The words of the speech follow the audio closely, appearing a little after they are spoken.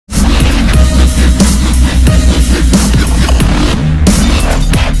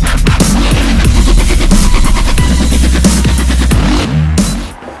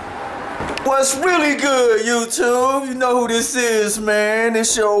YouTube? You know who this is, man.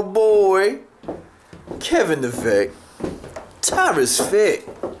 It's your boy, Kevin the Vet. Tyrus Fit.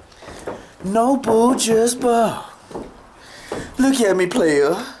 No boo, just ball. Look at me,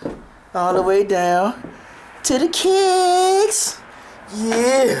 player. All the way down to the kicks.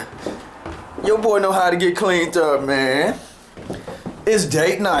 Yeah. Your boy know how to get cleaned up, man. It's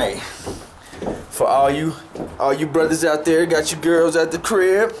date night. For all you brothers out there, got your girls at the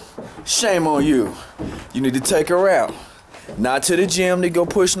crib, shame on you. You need to take her out. Not to the gym to go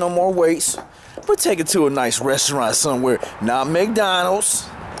push no more weights, but take her to a nice restaurant somewhere. Not McDonald's.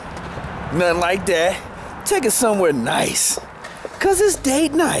 Nothing like that. Take her somewhere nice. Cause it's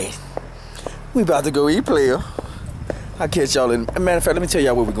date night. We about to go eat, player. I'll catch y'all in. Matter of fact, let me tell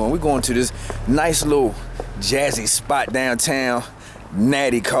y'all where we're going. We're going to this nice little jazzy spot downtown,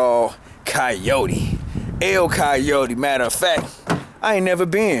 natty called Coyote. El Coyote, matter of fact. I ain't never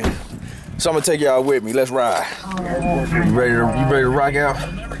been. So I'm gonna take y'all with me. Let's ride. You ready to rock out?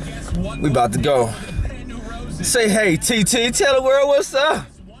 We about to go. Say hey, TT, tell the world what's up.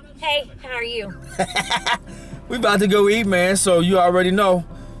 Hey, how are you? We about to go eat, man, so you already know.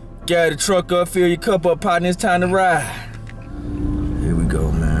 Get the truck up, fill your cup up, partner, it's time to ride. Here we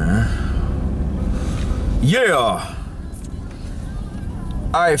go, man. Yeah.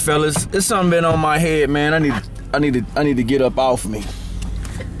 All right, fellas, it's something been on my head, man. I need to get up off of me.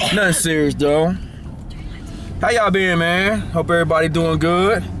 Nothing serious, though. How y'all been, man? Hope everybody doing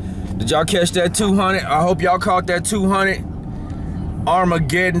good. Did y'all catch that 200? I hope y'all caught that 200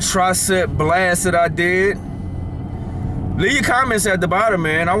 Armageddon tricep blast that I did. Leave your comments at the bottom,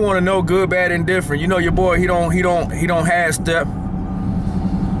 man. I want to know good, bad, and different. You know your boy, he don't half step.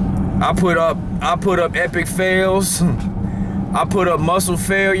 I put up epic fails. I put up muscle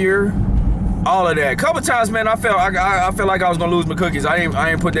failure. All of that. A couple times, man, I felt like I was gonna lose my cookies. I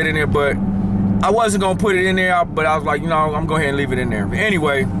ain't put that in there, but I wasn't gonna put it in there. But I was like, you know, I'm gonna go ahead and leave it in there. But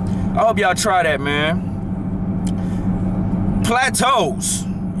anyway, I hope y'all try that, man. Plateaus.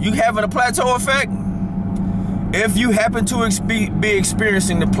 You having a plateau effect? If you happen to be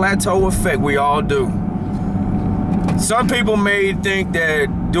experiencing the plateau effect, we all do. Some people may think that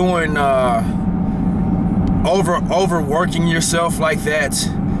doing overworking yourself like that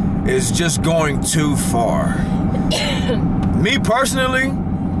is just going too far. Me personally,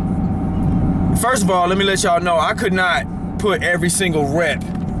 first of all, let me let y'all know, I could not put every single rep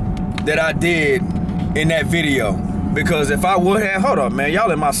that I did in that video, because if I would have, hold up, man,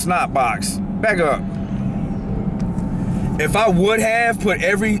 y'all in my snot box, back up. If I would have put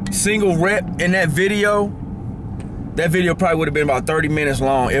every single rep in that video probably would have been about 30 minutes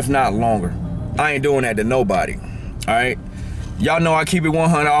long, if not longer. I ain't doing that to nobody, all right? Y'all know I keep it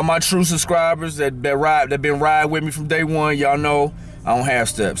 100. All my true subscribers that been riding with me from day one, y'all know I don't half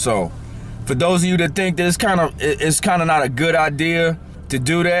step. So for those of you that think that it's kind of not a good idea to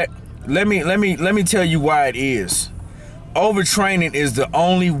do that, let me tell you why it is. Overtraining is the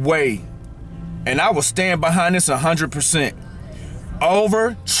only way, and I will stand behind this 100%.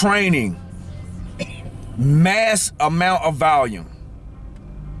 Overtraining, mass amount of volume.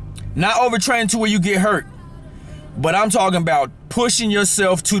 Not overtraining to where you get hurt, but I'm talking about pushing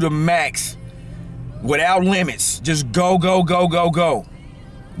yourself to the max without limits. Just go, go, go, go, go.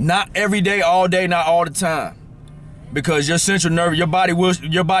 Not every day, all day, not all the time. Because your central nerve, your body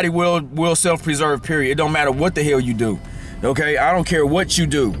will self-preserve, period. It don't matter what the hell you do. Okay? I don't care what you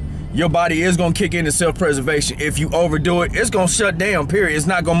do. Your body is gonna kick into self-preservation. If you overdo it, it's gonna shut down, period. It's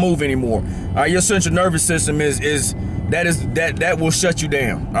not gonna move anymore. All right, your central nervous system that will shut you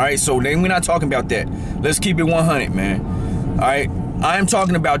down. All right, so then we're not talking about that. Let's keep it 100, man. All right, I am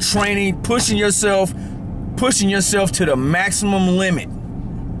talking about training, pushing yourself to the maximum limit.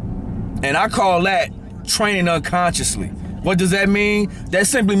 And I call that training unconsciously. What does that mean? That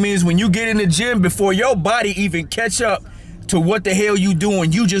simply means when you get in the gym, before your body even catch up to what the hell you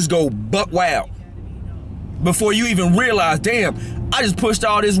doing, you just go buck wild. Before you even realize, damn, I just pushed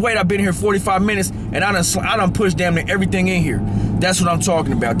all this weight. I've been here 45 minutes and I done pushed damn near everything in here. That's what I'm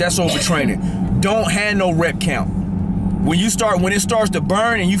talking about. That's overtraining. Don't have no rep count. When it starts to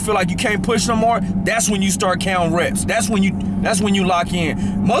burn and you feel like you can't push no more, that's when you start counting reps. That's when you lock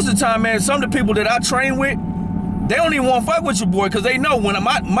in. Most of the time, man, some of the people that I train with, they don't even want to fight with your boy, because they know when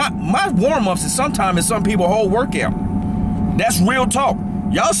my warm-ups is sometimes some people whole workout. That's real talk.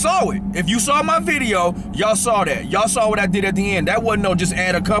 Y'all saw it. If you saw my video, y'all saw that. Y'all saw what I did at the end. That wasn't no just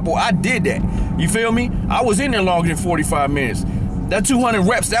add a couple. I did that. You feel me? I was in there longer than 45 minutes. That 200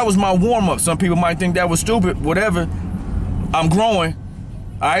 reps, that was my warm-up. Some people might think that was stupid, whatever. I'm growing.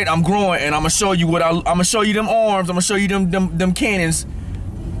 All right, I'm growing, and I'm gonna show you I'm gonna show you them arms. I'm gonna show you them cannons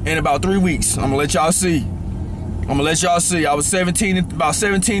in about 3 weeks. I'm gonna let y'all see. I'm gonna let y'all see. I was 17, about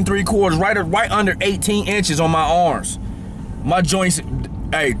 17 3/4, right under 18 inches on my arms. My joints,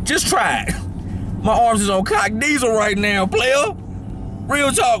 hey, just try it. My arms is on cock diesel right now, player.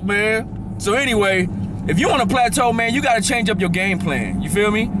 Real talk, man. So anyway, if you want to plateau, man, you gotta change up your game plan. You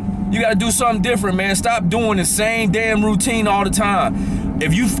feel me? You gotta do something different, man. Stop doing the same damn routine all the time.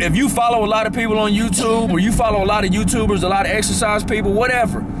 If you follow a lot of people on YouTube, or you follow a lot of YouTubers, a lot of exercise people,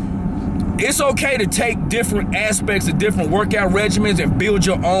 whatever, it's okay to take different aspects of different workout regimens and build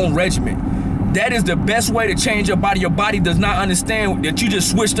your own regimen. That is the best way to change your body. Your body does not understand that you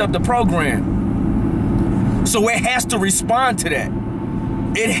just switched up the program. So it has to respond to that.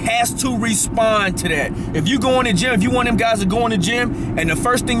 It has to respond to that. If you go in the gym, if you want them guys to go in the gym, and the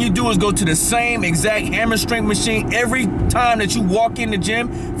first thing you do is go to the same exact hammer strength machine every time that you walk in the gym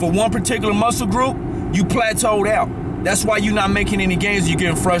for one particular muscle group, you plateaued out. That's why you're not making any gains, you're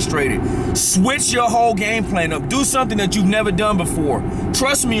getting frustrated. Switch your whole game plan up. Do something that you've never done before.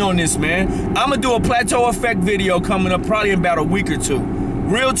 Trust me on this, man. I'm gonna do a plateau effect video coming up probably in about a week or two.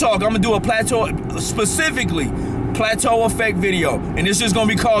 Real talk, I'm gonna do a plateau, specifically plateau effect video, and it's just gonna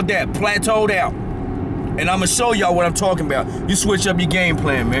be called that, plateaued out. And I'm gonna show y'all what I'm talking about. You switch up your game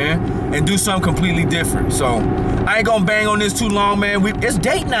plan, man, and do something completely different. So I ain't gonna bang on this too long, man. It's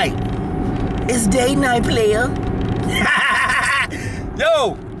date night. It's date night, player.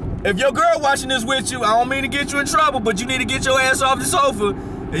 Yo, if your girl watching this with you, I don't mean to get you in trouble, but you need to get your ass off the sofa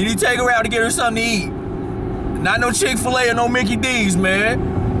and you need to take her out to get her something to eat. Not no Chick-fil-A or no Mickey D's,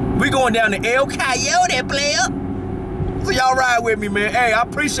 man. We going down to El Coyote, player. So y'all ride with me, man. Hey, I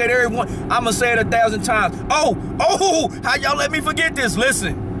appreciate everyone. I'm gonna say it 1,000 times. Oh, how y'all let me forget this?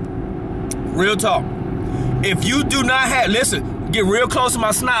 Listen, real talk. If you do not have, listen, get real close to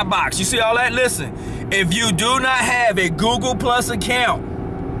my snot box. You see all that? Listen, if you do not have a Google Plus account,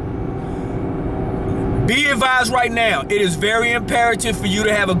 be advised right now, it is very imperative for you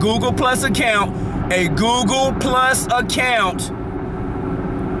to have a Google Plus account,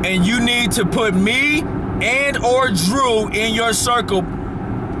 and you need to put me and or Drew in your circle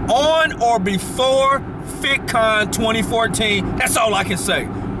on or before FitCon 2014. That's all I can say.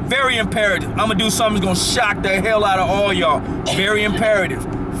 Very imperative. I'm gonna do something that's gonna shock the hell out of all y'all. Very imperative.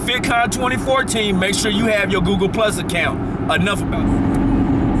 FitCon 2014, make sure you have your Google Plus account. Enough about it.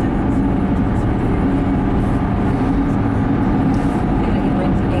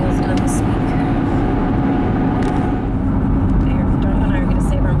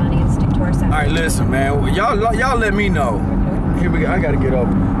 Listen, man, y'all let me know. Here we go. I gotta get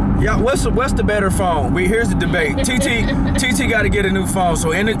over. Y'all, what's the better phone? Here's the debate. TT got to get a new phone.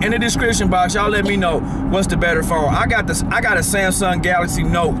 So in the description box, y'all let me know what's the better phone. I got a Samsung Galaxy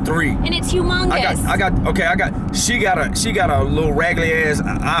Note 3. And it's humongous. She got a little raggedy ass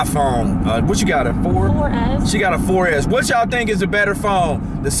iPhone. What you got, a 4? 4S. She got a 4S. What y'all think is the better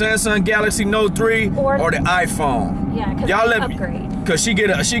phone? The Samsung Galaxy Note 3 or the iPhone? Yeah, because y'all let upgrade. Cause she get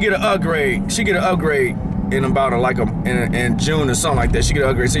an upgrade. She get an upgrade in about in June or something like that. She get an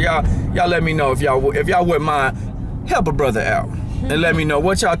upgrade. So y'all let me know if y'all wouldn't mind, help a brother out and let me know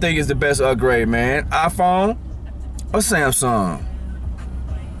what y'all think is the best upgrade, man. iPhone or Samsung?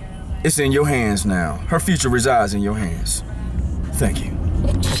 It's in your hands now. Her future resides in your hands. Thank you.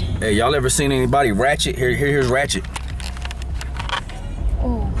 Hey, y'all ever seen anybody ratchet? Here's ratchet.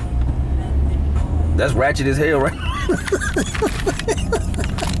 Oh. That's ratchet as hell, right?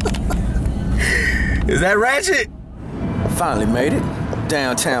 Is that ratchet? Finally made it.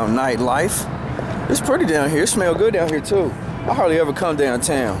 Downtown nightlife. It's pretty down here. It smells good down here too. I hardly ever come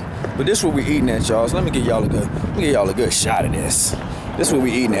downtown, but this is what we eating at, y'all. So let me get y'all a good shot of this. This is what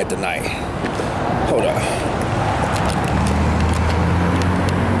we eating at tonight. Hold up.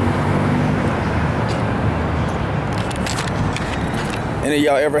 Any of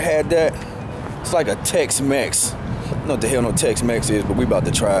y'all ever had that? It's like a Tex-Mex. I don't know what the hell no Tex-Mex is, but we about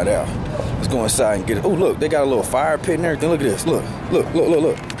to try it out. Let's go inside and get it. Oh, look, they got a little fire pit and everything. Look at this. Look.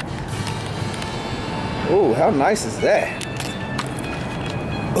 Oh, how nice is that?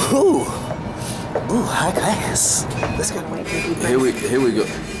 Ooh, high class. Let's go. Here we go.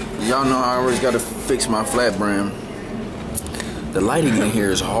 Y'all know I always got to fix my flat brim. The lighting in here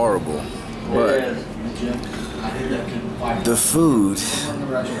is horrible, but the food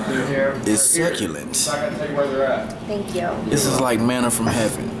is succulent. Thank you. This is like manna from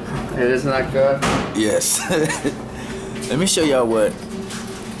heaven. It is not good? Yes. Let me show y'all what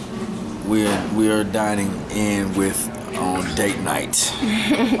we are dining in with on date night.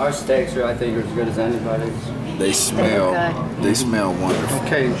 Our steaks are, I think, as good as anybody's. They smell wonderful.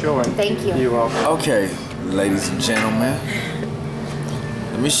 Okay, enjoy. Thank you. You're welcome. Okay, ladies and gentlemen.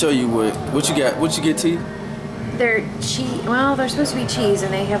 Let me show you what you got. What you get, T? They're cheese. Well, they're supposed to be cheese,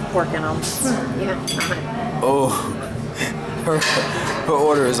 and they have pork in them. Yeah. Oh, her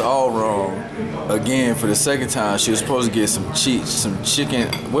order is all wrong. Again, for the second time, she was supposed to get some chicken.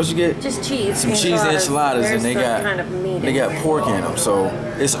 What'd you get? Just cheese. Some cheese enchiladas, and they got kind of meat pork in them. So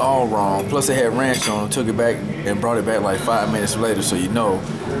it's all wrong. Plus, they had ranch on them. Took it back and brought it back like 5 minutes later, so you know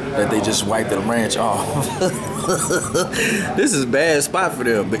that they just wiped the ranch off. This is a bad spot for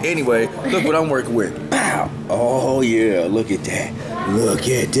them. But anyway, look what I'm working with. Pow! Oh yeah, look at that. Look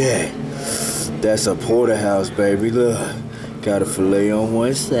at that. That's a porterhouse, baby. Look. Got a filet on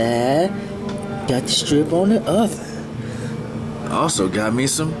one side. Got the strip on the other. Also got me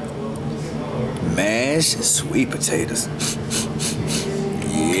some mashed sweet potatoes.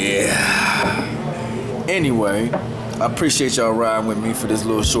 Yeah. Anyway, I appreciate y'all riding with me for this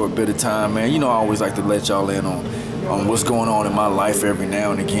little short bit of time, man. You know I always like to let y'all in on what's going on in my life every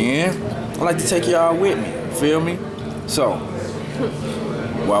now and again. I like to take y'all with me, feel me? So,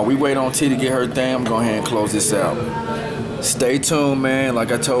 while we wait on T to get her thing, I'm going ahead and close this out. Stay tuned, man.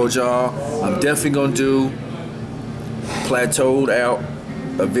 Like I told y'all, I'm definitely going to do Plateaued Out,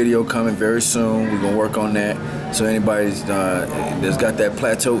 a video coming very soon. We're going to work on that. So anybody that's got that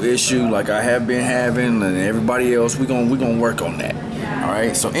plateau issue like I have been having and everybody else, we're gonna work on that. All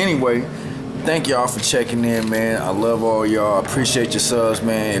right. So anyway, thank y'all for checking in, man. I love all y'all. I appreciate your subs,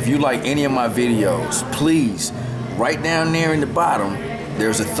 man. If you like any of my videos, please, right down there in the bottom,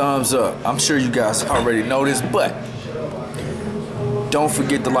 there's a thumbs up. I'm sure you guys already know this, but don't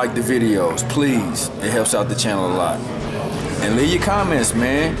forget to like the videos, please. It helps out the channel a lot. And leave your comments,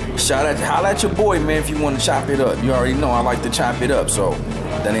 man. Holla at your boy, man, if you want to chop it up. You already know I like to chop it up, so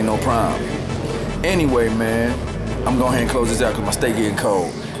that ain't no problem. Anyway, man, I'm going ahead and close this out because my steak getting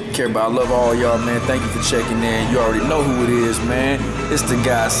cold. Care about, I love all y'all, man. Thank you for checking in. You already know who it is, man. It's the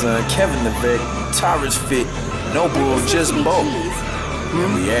godson, Kevin the Vet, Tyrus Fit, no bull, just both.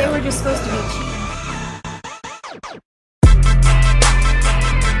 They were just supposed to be cheese.